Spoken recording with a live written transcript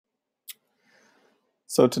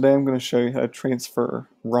So today I'm going to show you how to transfer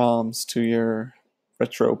ROMs to your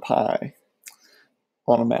RetroPie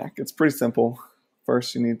on a Mac. It's pretty simple.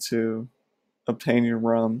 First you need to obtain your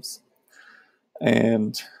ROMs,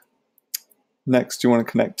 and next you want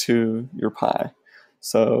to connect to your Pi.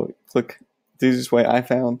 So the easiest way I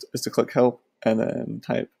found is to click help and then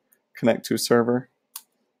type connect to server.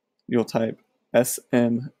 You'll type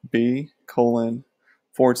smb://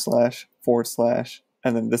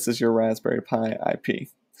 and then this is your Raspberry Pi IP.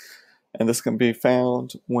 And this can be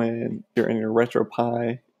found when you're in your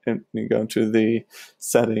RetroPie and you go into the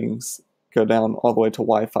settings, go down all the way to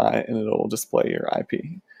Wi-Fi, and it'll display your IP.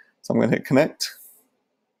 So I'm going to hit connect.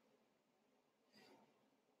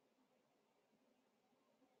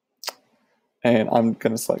 And I'm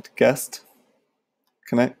going to select guest,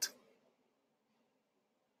 connect.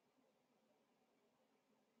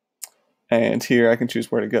 And here I can choose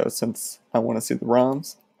where to go. Since I want to see the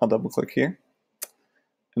ROMs, I'll double click here.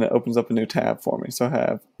 And it opens up a new tab for me. So I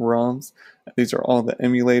have ROMs. These are all the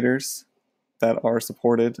emulators that are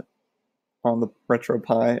supported on the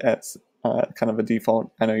RetroPie as kind of a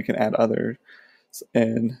default. I know you can add others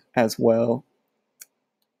in as well.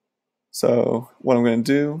 So what I'm going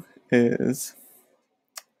to do is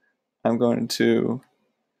I'm going to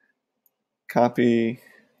copy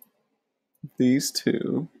these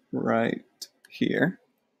two right here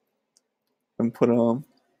and put them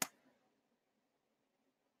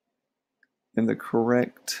in the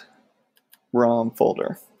correct ROM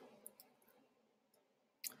folder.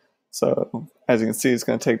 So as you can see, it's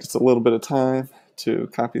going to take just a little bit of time to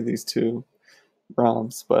copy these two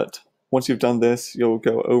ROMs, but once you've done this, you'll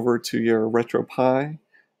go over to your RetroPie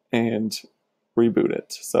and reboot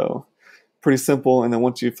it. So pretty simple, and then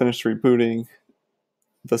once you finish rebooting,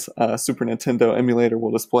 this Super Nintendo emulator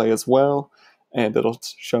will display as well, and it'll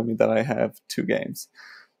show me that I have 2 games.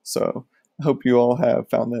 So I hope you all have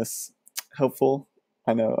found this helpful.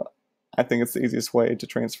 I think it's the easiest way to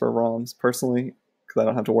transfer ROMs personally, because I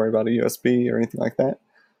don't have to worry about a USB or anything like that.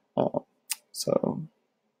 So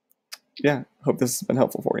yeah, hope this has been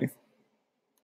helpful for you.